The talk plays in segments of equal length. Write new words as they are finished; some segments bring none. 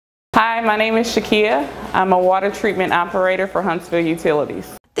Hi, my name is Shakia. I'm a water treatment operator for Huntsville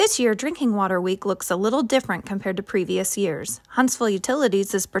Utilities. This year, Drinking Water Week looks a little different compared to previous years. Huntsville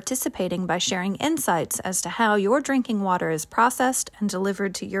Utilities is participating by sharing insights as to how your drinking water is processed and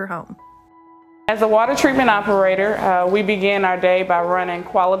delivered to your home. As a water treatment operator, we begin our day by running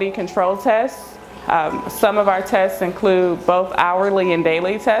quality control tests. Some of our tests include both hourly and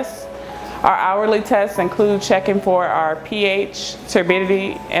daily tests. Our hourly tests include checking for our pH,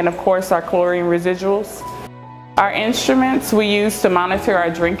 turbidity, and of course our chlorine residuals. Our instruments we use to monitor our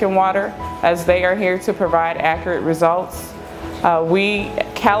drinking water, as they are here to provide accurate results. We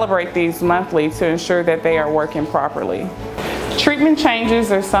calibrate these monthly to ensure that they are working properly. Treatment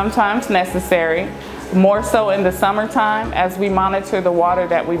changes are sometimes necessary, more so in the summertime as we monitor the water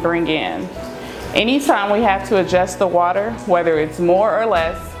that we bring in. Anytime we have to adjust the water, whether it's more or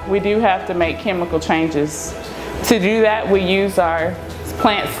less, we do have to make chemical changes. To do that, we use our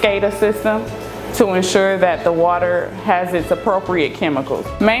plant SCADA system to ensure that the water has its appropriate chemicals.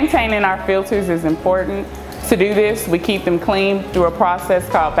 Maintaining our filters is important. To do this, we keep them clean through a process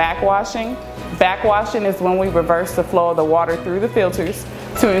called backwashing. Backwashing is when we reverse the flow of the water through the filters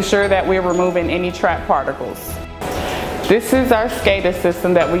to ensure that we're removing any trapped particles. This is our SCADA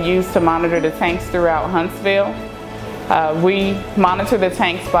system that we use to monitor the tanks throughout Huntsville. We monitor the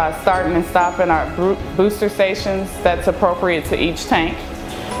tanks by starting and stopping our booster stations that's appropriate to each tank.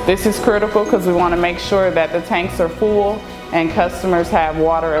 This is critical because we want to make sure that the tanks are full and customers have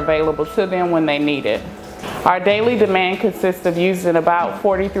water available to them when they need it. Our daily demand consists of using about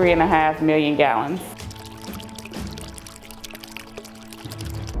 43.5 million gallons.